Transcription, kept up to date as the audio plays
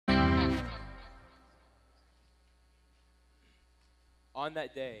On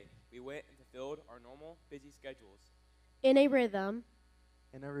that day, we went and fulfilled our normal, busy schedules. In a rhythm,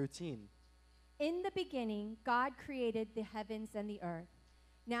 In a routine. In the beginning, God created the heavens and the earth.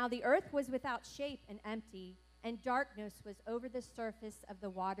 Now the earth was without shape and empty, and darkness was over the surface of the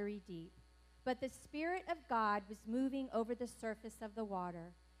watery deep. But the Spirit of God was moving over the surface of the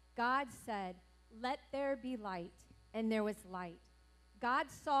water. God said, "Let there be light," and there was light.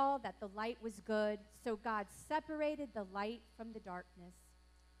 God saw that the light was good, so God separated the light from the darkness.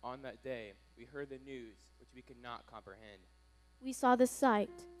 On that day, we heard the news which we could not comprehend. we saw the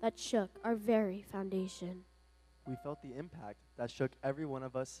sight that shook our very foundation. We felt the impact that shook every one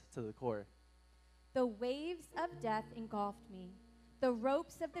of us to the core. The waves of death engulfed me. The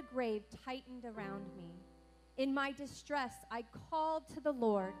ropes of the grave tightened around me. In my distress, I called to the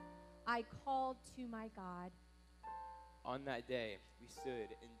Lord. I called to my God. On that day, we stood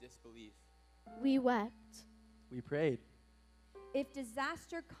in disbelief. We wept. We prayed. If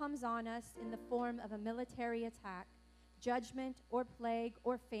disaster comes on us in the form of a military attack, judgment or plague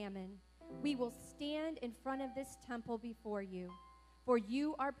or famine, we will stand in front of this temple before you, for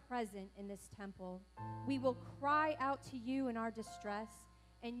you are present in this temple. We will cry out to you in our distress,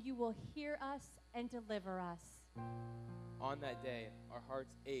 and you will hear us and deliver us. On that day, our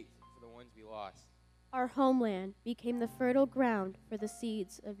hearts ached for the ones we lost. Our homeland became the fertile ground for the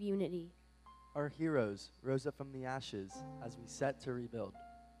seeds of unity. Our heroes rose up from the ashes as we set to rebuild.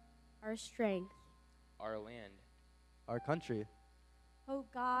 Our strength, Our land. Our country. O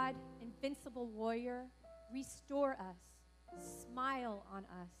God, invincible warrior, restore us, smile on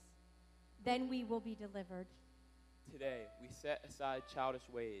us. Then we will be delivered. Today, we set aside childish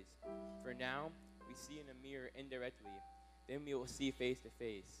ways. For now, we see in a mirror indirectly. Then we will see face to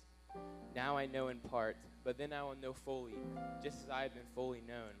face. Now I know in part, but then I will know fully, just as I have been fully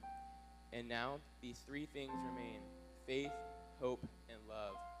known. And now these three things remain: faith, hope, and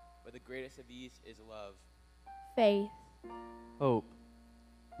love. But the greatest of these is love. faith, Hope.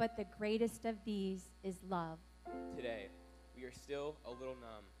 But the greatest of these is love. Today, we are still a little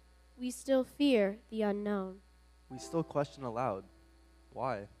numb. we still fear the unknown. We still question aloud.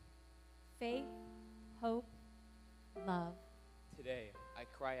 Why? Faith, hope, love. Today, I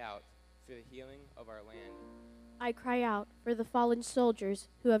cry out for the healing of our land. I cry out for the fallen soldiers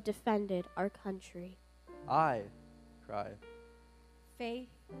who have defended our country. I cry. Faith,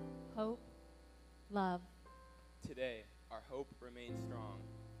 hope, love. Today, our hope remains strong.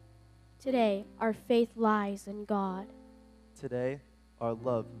 Today, our faith lies in God. Today, our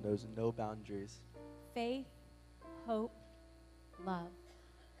love knows no boundaries. Faith, hope, love.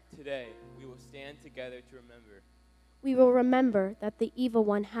 Today, we will stand together to remember. We will remember that the evil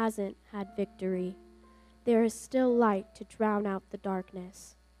one hasn't had victory. There is still light to drown out the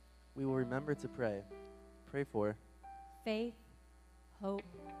darkness. We will remember to pray. Pray for. Faith, hope,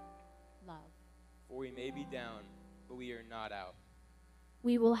 love. For we may be down, but we are not out.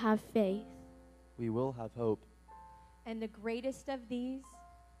 We will have faith. We will have hope. And the greatest of these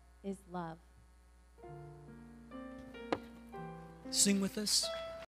is love. Sing with us.